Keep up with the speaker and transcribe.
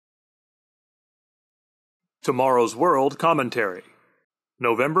Tomorrow's World Commentary,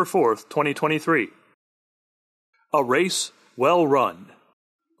 November 4th, 2023. A Race Well Run,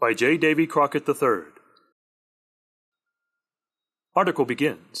 by J. Davy Crockett III. Article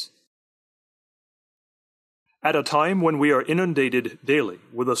begins. At a time when we are inundated daily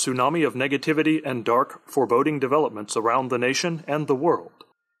with a tsunami of negativity and dark, foreboding developments around the nation and the world,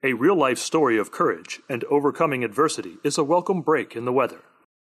 a real-life story of courage and overcoming adversity is a welcome break in the weather.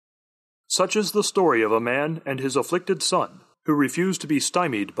 Such is the story of a man and his afflicted son who refused to be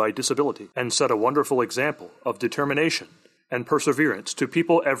stymied by disability and set a wonderful example of determination and perseverance to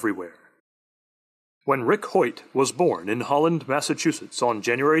people everywhere. When Rick Hoyt was born in Holland, Massachusetts on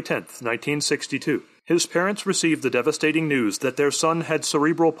January 10, 1962, his parents received the devastating news that their son had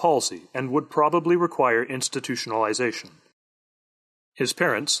cerebral palsy and would probably require institutionalization. His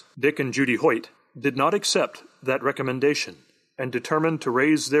parents, Dick and Judy Hoyt, did not accept that recommendation and determined to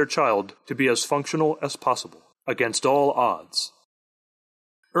raise their child to be as functional as possible, against all odds.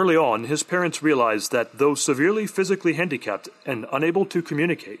 Early on, his parents realized that though severely physically handicapped and unable to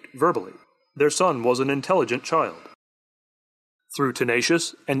communicate verbally, their son was an intelligent child. Through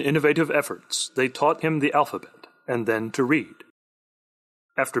tenacious and innovative efforts, they taught him the alphabet and then to read.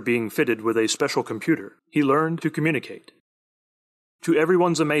 After being fitted with a special computer, he learned to communicate. To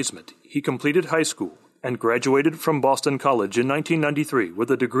everyone's amazement, he completed high school and graduated from Boston College in 1993 with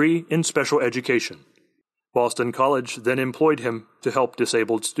a degree in special education. Boston College then employed him to help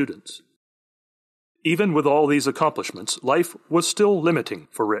disabled students. Even with all these accomplishments, life was still limiting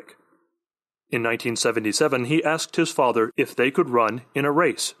for Rick. In 1977, he asked his father if they could run in a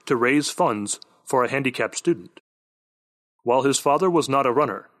race to raise funds for a handicapped student. While his father was not a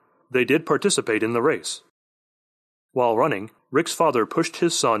runner, they did participate in the race. While running, Rick's father pushed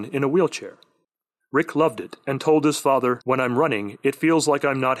his son in a wheelchair. Rick loved it and told his father, "When I'm running, it feels like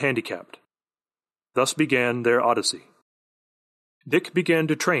I'm not handicapped." Thus began their odyssey. Dick began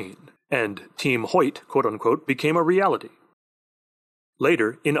to train, and Team Hoyt, quote-unquote, became a reality.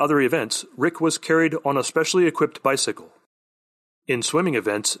 Later, in other events, Rick was carried on a specially equipped bicycle. In swimming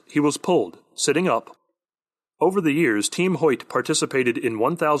events, he was pulled, sitting up. Over the years, Team Hoyt participated in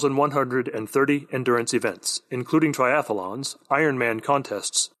 1,130 endurance events, including triathlons, Ironman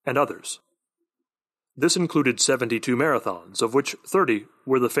contests, and others. This included 72 marathons, of which 30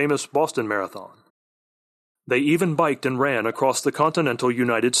 were the famous Boston Marathon. They even biked and ran across the continental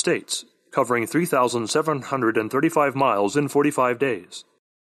United States, covering 3,735 miles in 45 days.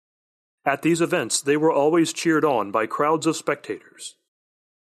 At these events, they were always cheered on by crowds of spectators.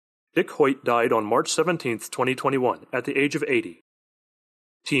 Dick Hoyt died on March 17, 2021, at the age of 80.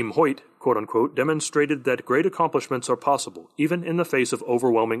 Team Hoyt, quote-unquote, demonstrated that great accomplishments are possible even in the face of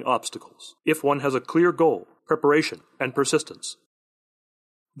overwhelming obstacles, if one has a clear goal, preparation, and persistence.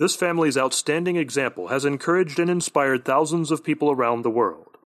 This family's outstanding example has encouraged and inspired thousands of people around the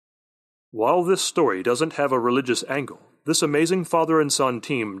world. While this story doesn't have a religious angle, this amazing father and son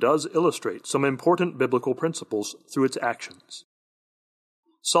team does illustrate some important biblical principles through its actions.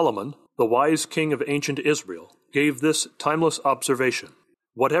 Solomon, the wise king of ancient Israel, gave this timeless observation: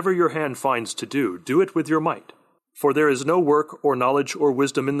 "Whatever your hand finds to do, do it with your might, for there is no work or knowledge or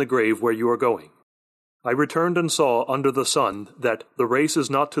wisdom in the grave where you are going. I returned and saw under the sun that the race is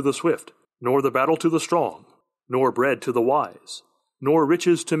not to the swift, nor the battle to the strong, nor bread to the wise, nor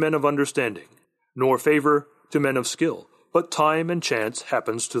riches to men of understanding, nor favor to men of skill, but time and chance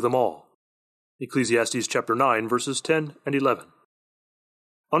happens to them all." Ecclesiastes chapter 9, verses 10 and 11.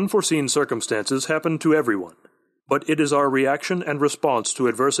 Unforeseen circumstances happen to everyone, but it is our reaction and response to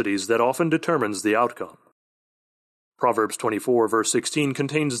adversities that often determines the outcome. Proverbs 24, verse 16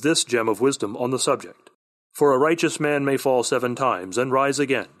 contains this gem of wisdom on the subject: "For a righteous man may fall 7 times and rise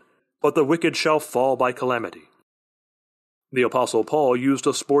again, but the wicked shall fall by calamity." The Apostle Paul used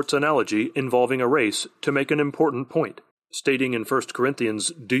a sports analogy involving a race to make an important point, stating in 1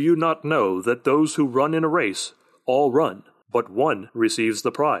 Corinthians, "Do you not know that those who run in a race all run, but one receives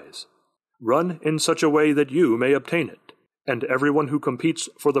the prize? Run in such a way that you may obtain it, and everyone who competes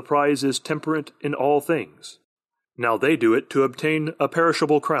for the prize is temperate in all things. Now they do it to obtain a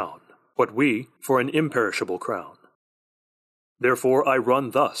perishable crown, but we for an imperishable crown. Therefore I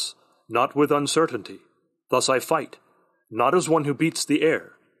run thus, not with uncertainty. Thus I fight, not as one who beats the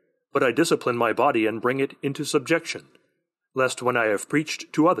air, but I discipline my body and bring it into subjection, lest when I have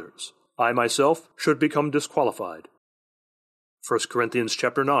preached to others, I myself should become disqualified." 1 Corinthians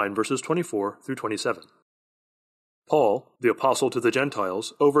chapter 9, verses 24 through 27. Paul, the apostle to the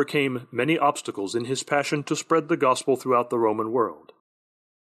Gentiles, overcame many obstacles in his passion to spread the gospel throughout the Roman world.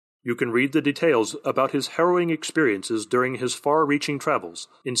 You can read the details about his harrowing experiences during his far-reaching travels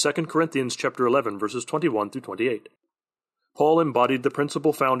in 2 Corinthians chapter 11 verses 21 through 28. Paul embodied the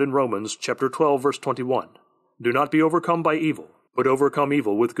principle found in Romans chapter 12 verse 21. Do not be overcome by evil, but overcome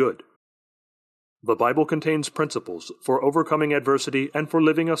evil with good. The Bible contains principles for overcoming adversity and for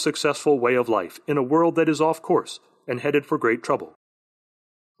living a successful way of life in a world that is off course and headed for great trouble.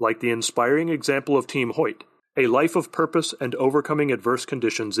 Like the inspiring example of Team Hoyt, a life of purpose and overcoming adverse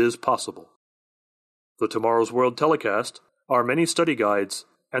conditions is possible. The Tomorrow's World telecast, our many study guides,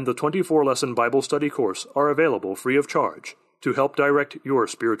 and the 24-lesson Bible study course are available free of charge to help direct your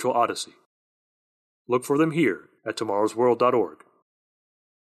spiritual odyssey. Look for them here at tomorrowsworld.org.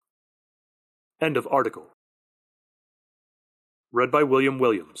 End of article. Read by William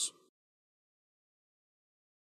Williams.